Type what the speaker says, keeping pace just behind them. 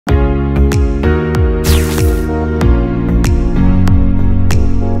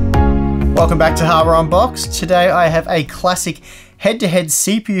Welcome back to Hardware Unboxed. Today I have a classic head-to-head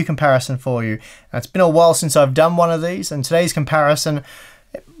CPU comparison for you. Now, it's been a while since I've done one of these, and today's comparison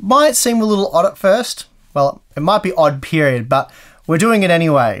might seem a little odd at first. Well, it might be odd period, but we're doing it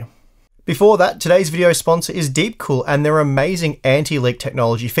anyway. Before that, today's video sponsor is Deepcool and their amazing anti-leak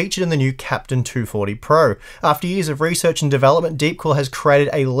technology featured in the new Captain 240 Pro. After years of research and development, Deepcool has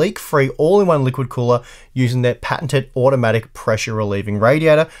created a leak-free all-in-one liquid cooler using their patented automatic pressure relieving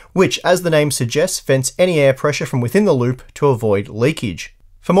radiator, which, as the name suggests, vents any air pressure from within the loop to avoid leakage.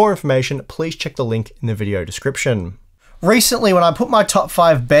 For more information, please check the link in the video description. Recently, when I put my top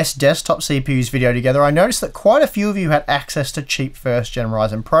 5 best desktop CPUs video together, I noticed that quite a few of you had access to cheap first-gen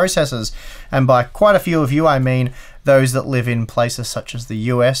Ryzen processors. And by quite a few of you, I mean those that live in places such as the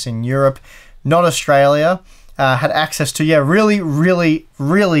US and Europe, not Australia, had access to,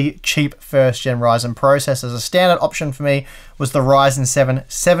 really cheap first-gen Ryzen processors. A standard option for me was the Ryzen 7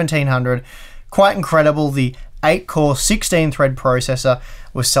 1700. Quite incredible. The 8-core 16-thread processor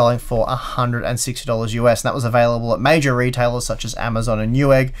was selling for $160 US, and that was available at major retailers such as Amazon and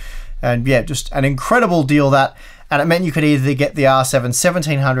Newegg. And yeah, just an incredible deal that, and it meant you could either get the R7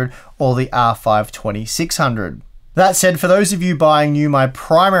 1700 or the R5 2600. That said, for those of you buying new, my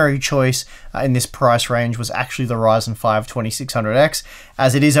primary choice in this price range was actually the Ryzen 5 2600X,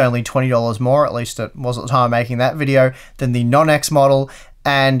 as it is only $20 more, at least it was at the time of making that video, than the non-X model,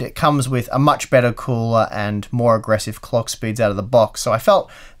 and it comes with a much better cooler and more aggressive clock speeds out of the box, so I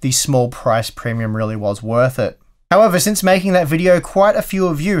felt the small price premium really was worth it. However, since making that video, quite a few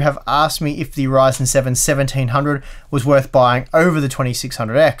of you have asked me if the Ryzen 7 1700 was worth buying over the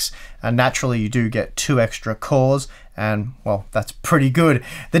 2600X, and naturally you do get 2 extra cores, and well, that's pretty good.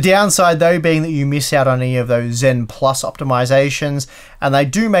 The downside though being that you miss out on any of those Zen Plus optimizations, and they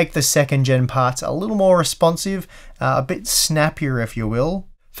do make the second gen parts a little more responsive, a bit snappier if you will.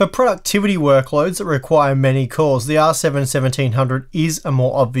 For productivity workloads that require many cores, the R7 1700 is a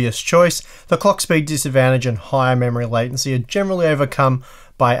more obvious choice. The clock speed disadvantage and higher memory latency are generally overcome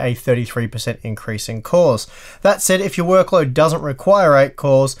by a 33% increase in cores. That said, if your workload doesn't require 8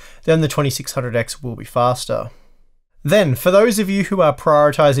 cores, then the 2600X will be faster. Then, for those of you who are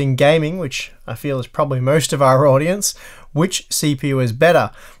prioritizing gaming, which I feel is probably most of our audience, which CPU is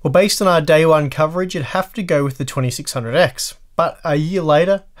better? Well, based on our day one coverage, you'd have to go with the 2600X. But a year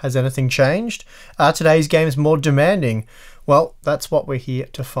later, has anything changed? Are today's games more demanding? Well, that's what we're here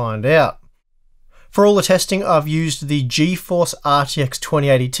to find out. For all the testing, I've used the GeForce RTX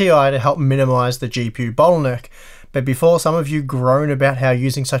 2080 Ti to help minimize the GPU bottleneck. But before some of you groan about how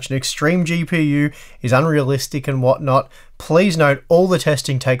using such an extreme GPU is unrealistic and whatnot, please note all the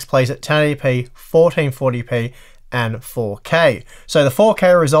testing takes place at 1080p, 1440p, and 4K. So the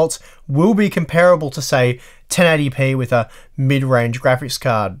 4K results will be comparable to, say, 1080p with a mid-range graphics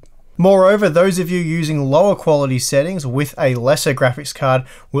card. Moreover, those of you using lower quality settings with a lesser graphics card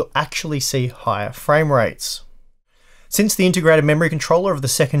will actually see higher frame rates. Since the integrated memory controller of the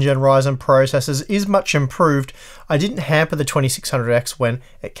second gen Ryzen processors is much improved, I didn't hamper the 2600X when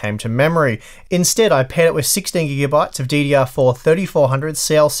it came to memory. Instead, I paired it with 16GB of DDR4 3400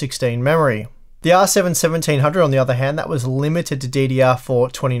 CL16 memory. The R7 1700, on the other hand, that was limited to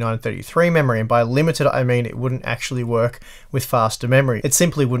DDR4 2933 memory, and by limited I mean it wouldn't actually work with faster memory. It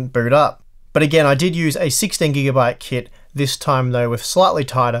simply wouldn't boot up. But again, I did use a 16GB kit, this time though with slightly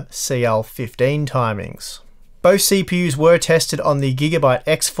tighter CL15 timings. Both CPUs were tested on the Gigabyte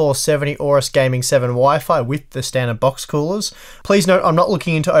X470 Aorus Gaming 7 Wi-Fi with the standard box coolers. Please note I'm not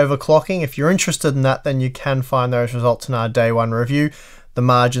looking into overclocking. If you're interested in that, then you can find those results in our day one review. The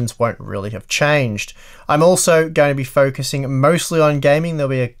margins won't really have changed. I'm also going to be focusing mostly on gaming. There'll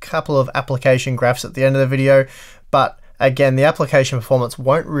be a couple of application graphs at the end of the video, but again, the application performance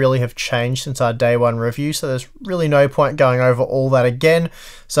won't really have changed since our day one review, so there's really no point going over all that again.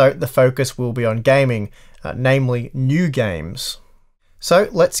 So the focus will be on gaming, namely new games. So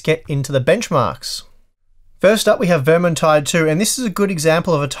let's get into the benchmarks. First up, we have Vermintide 2, and this is a good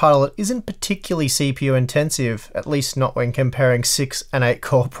example of a title that isn't particularly CPU intensive, at least not when comparing 6 and 8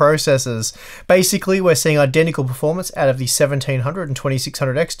 core processors. Basically, we're seeing identical performance out of the 1700 and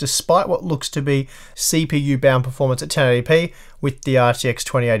 2600X despite what looks to be CPU bound performance at 1080p with the RTX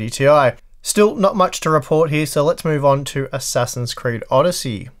 2080 Ti. Still not much to report here, so let's move on to Assassin's Creed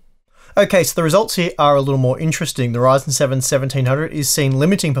Odyssey. Okay, so the results here are a little more interesting. The Ryzen 7 1700 is seen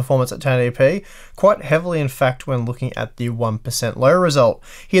limiting performance at 1080p, quite heavily in fact when looking at the 1% low result.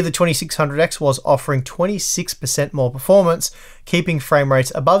 Here the 2600X was offering 26% more performance, keeping frame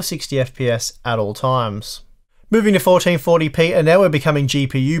rates above 60 FPS at all times. Moving to 1440p, and now we're becoming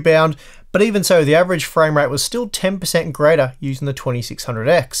GPU bound, but even so the average frame rate was still 10% greater using the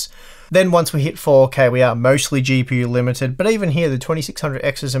 2600X. Then once we hit 4K, we are mostly GPU limited, but even here the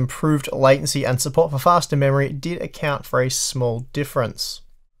 2600X's improved latency and support for faster memory did account for a small difference.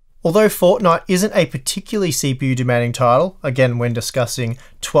 Although Fortnite isn't a particularly CPU demanding title, again when discussing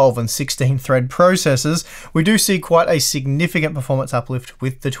 12 and 16 thread processors, we do see quite a significant performance uplift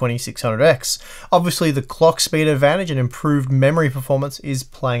with the 2600X. Obviously the clock speed advantage and improved memory performance is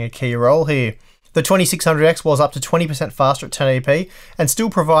playing a key role here. The 2600X was up to 20% faster at 1080p and still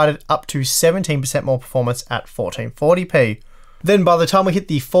provided up to 17% more performance at 1440p. Then by the time we hit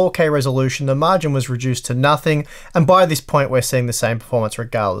the 4K resolution, the margin was reduced to nothing, and by this point we're seeing the same performance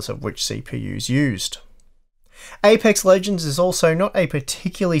regardless of which CPU is used. Apex Legends is also not a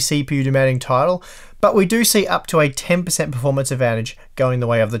particularly CPU demanding title, but we do see up to a 10% performance advantage going the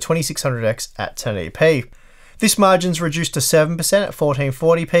way of the 2600X at 1080p. This margin's reduced to 7% at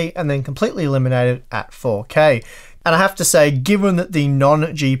 1440p and then completely eliminated at 4K. And I have to say, given that the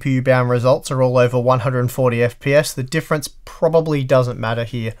non-GPU bound results are all over 140 FPS, the difference probably doesn't matter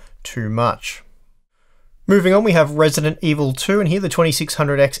here too much. Moving on, we have Resident Evil 2, and here the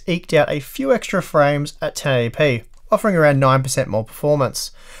 2600X eked out a few extra frames at 1080p, offering around 9% more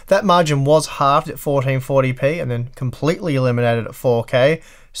performance. That margin was halved at 1440p and then completely eliminated at 4K,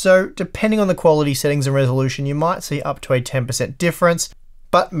 so depending on the quality settings and resolution, you might see up to a 10% difference,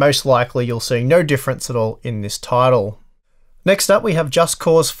 but most likely you'll see no difference at all in this title. Next up we have Just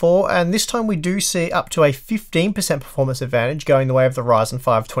Cause 4, and this time we do see up to a 15% performance advantage going the way of the Ryzen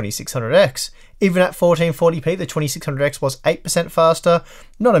 5 2600X. Even at 1440p, the 2600X was 8% faster,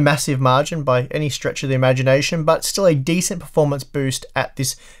 not a massive margin by any stretch of the imagination, but still a decent performance boost at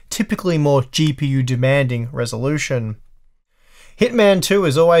this typically more GPU demanding resolution. Hitman 2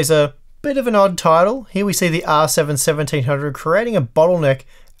 is always a bit of an odd title. Here we see the R7 1700 creating a bottleneck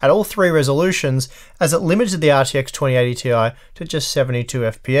at all three resolutions as it limited the RTX 2080 Ti to just 72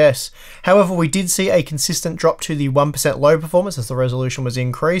 FPS. However, we did see a consistent drop to the 1% low performance as the resolution was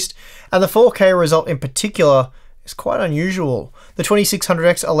increased, and the 4K result in particular is quite unusual. The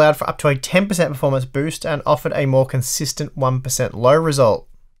 2600X allowed for up to a 10% performance boost and offered a more consistent 1% low result.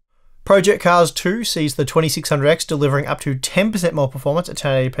 Project Cars 2 sees the 2600X delivering up to 10% more performance at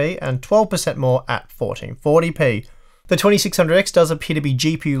 1080p and 12% more at 1440p. The 2600X does appear to be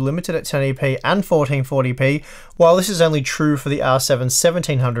GPU limited at 1080p and 1440p, while this is only true for the R7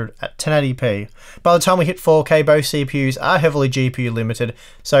 1700 at 1080p. By the time we hit 4K, both CPUs are heavily GPU limited,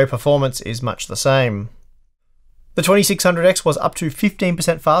 so performance is much the same. The 2600X was up to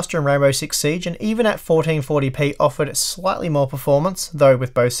 15% faster in Rainbow Six Siege, and even at 1440p offered slightly more performance, though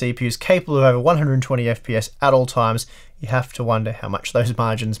with both CPUs capable of over 120 FPS at all times, you have to wonder how much those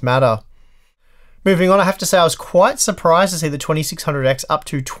margins matter. Moving on, I have to say I was quite surprised to see the 2600X up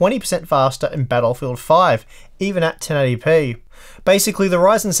to 20% faster in Battlefield 5, even at 1080p. Basically, the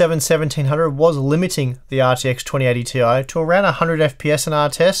Ryzen 7 1700 was limiting the RTX 2080 Ti to around 100 FPS in our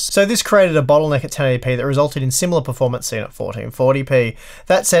tests, so this created a bottleneck at 1080p that resulted in similar performance seen at 1440p.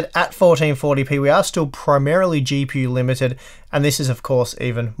 That said, at 1440p we are still primarily GPU limited, and this is of course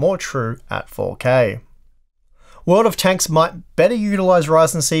even more true at 4K. World of Tanks might better utilise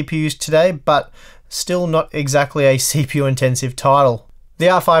Ryzen CPUs today, but still not exactly a CPU intensive title. The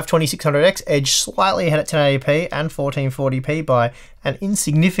R5 2600X edged slightly ahead at 1080p and 1440p by an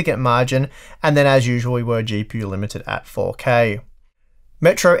insignificant margin, and then as usual we were GPU limited at 4K.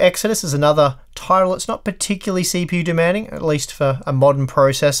 Metro Exodus is another title that's not particularly CPU demanding, at least for a modern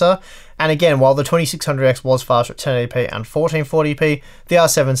processor, and again, while the 2600X was faster at 1080p and 1440p, the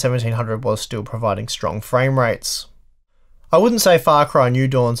R7 1700 was still providing strong frame rates. I wouldn't say Far Cry New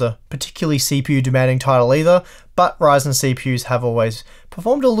Dawn's a particularly CPU demanding title either, but Ryzen CPUs have always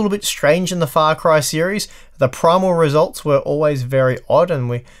performed a little bit strange in the Far Cry series. The primal results were always very odd, and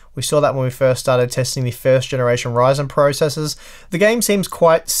we saw that when we first started testing the first generation Ryzen processors. The game seems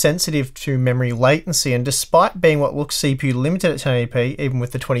quite sensitive to memory latency, and despite being what looks CPU limited at 1080p, even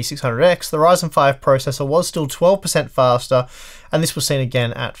with the 2600X, the Ryzen 5 processor was still 12% faster, and this was seen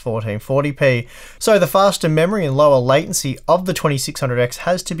again at 1440p. So the faster memory and lower latency of the 2600X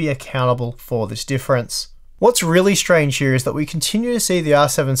has to be accountable for this difference. What's really strange here is that we continue to see the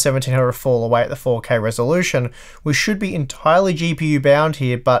R7 1700 fall away at the 4K resolution. We should be entirely GPU bound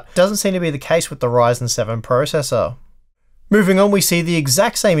here, but it doesn't seem to be the case with the Ryzen 7 processor. Moving on, we see the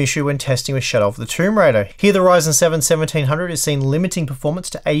exact same issue when testing with Shadow of the Tomb Raider. Here the Ryzen 7 1700 is seen limiting performance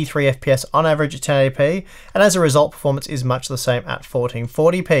to 83 FPS on average at 1080p, and as a result performance is much the same at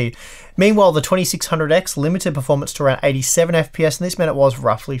 1440p. Meanwhile, the 2600X limited performance to around 87 FPS, and this meant it was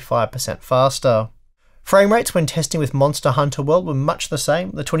roughly 5% faster. Frame rates when testing with Monster Hunter World were much the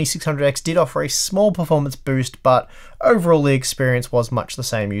same. The 2600X did offer a small performance boost, but overall the experience was much the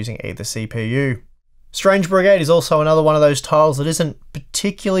same using either CPU. Strange Brigade is also another one of those titles that isn't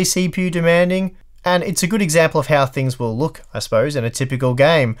particularly CPU demanding, and it's a good example of how things will look, I suppose, in a typical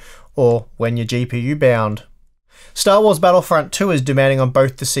game, or when you're GPU bound. Star Wars Battlefront 2 is demanding on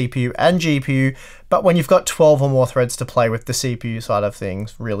both the CPU and GPU, but when you've got 12 or more threads to play with, the CPU side of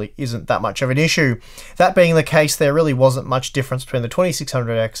things really isn't that much of an issue. That being the case, there really wasn't much difference between the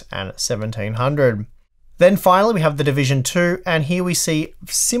 2600X and 1700. Then finally we have the Division 2, and here we see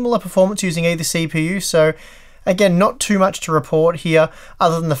similar performance using either CPU, so again, not too much to report here,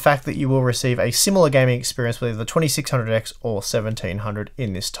 other than the fact that you will receive a similar gaming experience with either the 2600X or 1700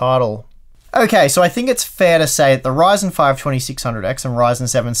 in this title. Okay, so I think it's fair to say that the Ryzen 5 2600X and Ryzen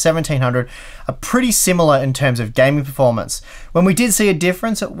 7 1700 are pretty similar in terms of gaming performance. When we did see a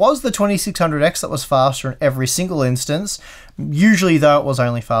difference, it was the 2600X that was faster in every single instance, usually though it was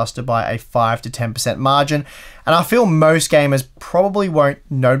only faster by a 5 to 10% margin, and I feel most gamers probably won't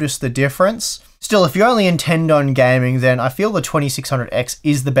notice the difference. Still, if you only intend on gaming, then I feel the 2600X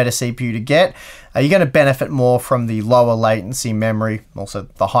is the better CPU to get. You're going to benefit more from the lower latency memory, also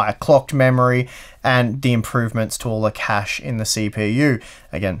the higher clocked memory, and the improvements to all the cache in the CPU.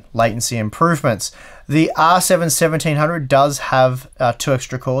 Again, latency improvements. The R7 1700 does have 2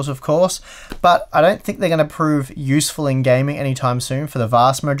 extra cores, of course, but I don't think they're going to prove useful in gaming anytime soon for the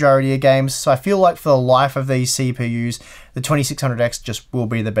vast majority of games, so I feel like for the life of these CPUs, the 2600X just will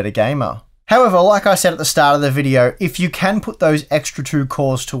be the better gamer. However, like I said at the start of the video, if you can put those extra 2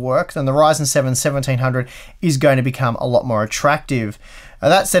 cores to work, then the Ryzen 7 1700 is going to become a lot more attractive.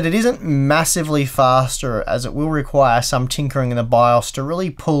 That said, it isn't massively faster, as it will require some tinkering in the BIOS to really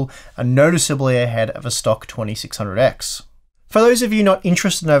pull noticeably ahead of a stock 2600X. For those of you not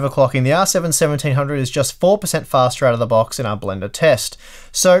interested in overclocking, the R7 1700 is just 4% faster out of the box in our Blender test.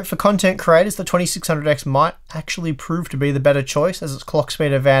 So for content creators, the 2600X might actually prove to be the better choice, as its clock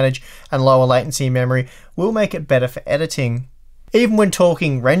speed advantage and lower latency memory will make it better for editing. Even when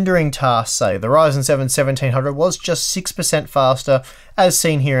talking rendering tasks, say, the Ryzen 7 1700 was just 6% faster, as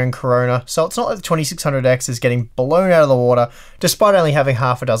seen here in Corona, so it's not like the 2600X is getting blown out of the water, despite only having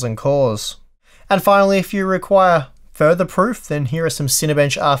half a dozen cores. And finally, if you require further proof, then here are some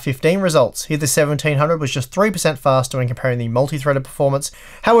Cinebench R15 results. Here the 1700 was just 3% faster when comparing the multi-threaded performance.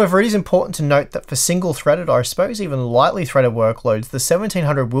 However, it is important to note that for single-threaded, or I suppose even lightly threaded workloads, the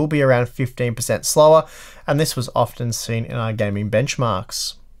 1700 will be around 15% slower, and this was often seen in our gaming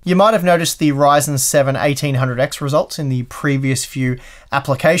benchmarks. You might have noticed the Ryzen 7 1800X results in the previous few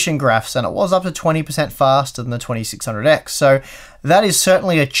application graphs, and it was up to 20% faster than the 2600X, so that is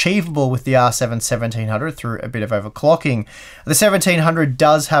certainly achievable with the R7 1700 through a bit of overclocking. The 1700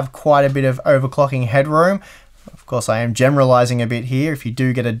 does have quite a bit of overclocking headroom. Of course, I am generalizing a bit here. If you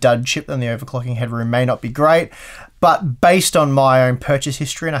do get a dud chip, then the overclocking headroom may not be great. But based on my own purchase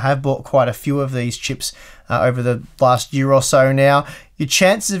history, and I have bought quite a few of these chips over the last year or so now, your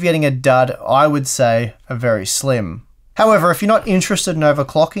chances of getting a dud, I would say, are very slim. However, if you're not interested in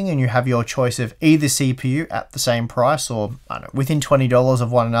overclocking and you have your choice of either CPU at the same price or I don't know, within $20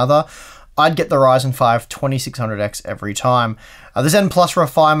 of one another, I'd get the Ryzen 5 2600X every time. The Zen Plus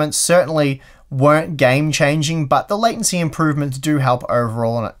refinements certainly weren't game-changing, but the latency improvements do help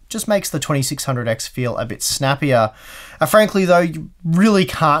overall, and it just makes the 2600X feel a bit snappier. Frankly though, you really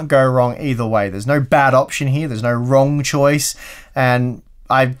can't go wrong either way. There's no bad option here, there's no wrong choice, and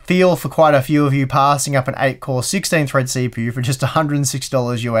I feel for quite a few of you passing up an 8-core 16-thread CPU for just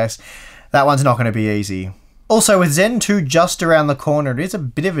 $106 US, that one's not going to be easy. Also, with Zen 2 just around the corner, it is a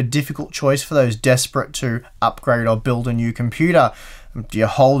bit of a difficult choice for those desperate to upgrade or build a new computer. Do you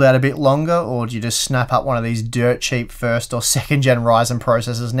hold out a bit longer, or do you just snap up one of these dirt cheap 1st or 2nd gen Ryzen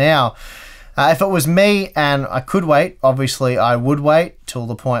processors now? If it was me and I could wait, obviously I would wait till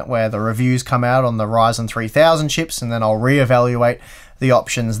the point where the reviews come out on the Ryzen 3000 chips, and then I'll reevaluate the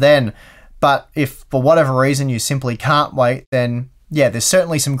options then. But if for whatever reason you simply can't wait, then yeah, there's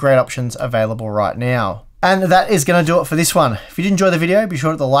certainly some great options available right now. And that is going to do it for this one. If you did enjoy the video, be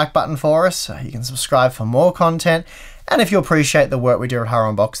sure to hit the like button for us. You can subscribe for more content. And if you appreciate the work we do at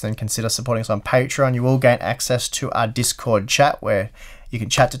Unboxed, then consider supporting us on Patreon. You will gain access to our Discord chat, where you can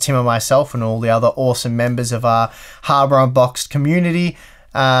chat to Tim and myself and all the other awesome members of our Harbour Unboxed community.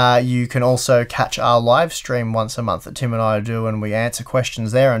 You can also catch our live stream once a month that Tim and I do, and we answer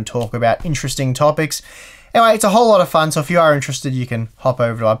questions there and talk about interesting topics. Anyway, it's a whole lot of fun, so if you are interested, you can hop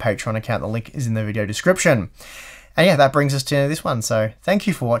over to our Patreon account. The link is in the video description. And yeah, that brings us to this one, so thank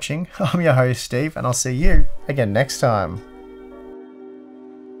you for watching. I'm your host, Steve, and I'll see you again next time.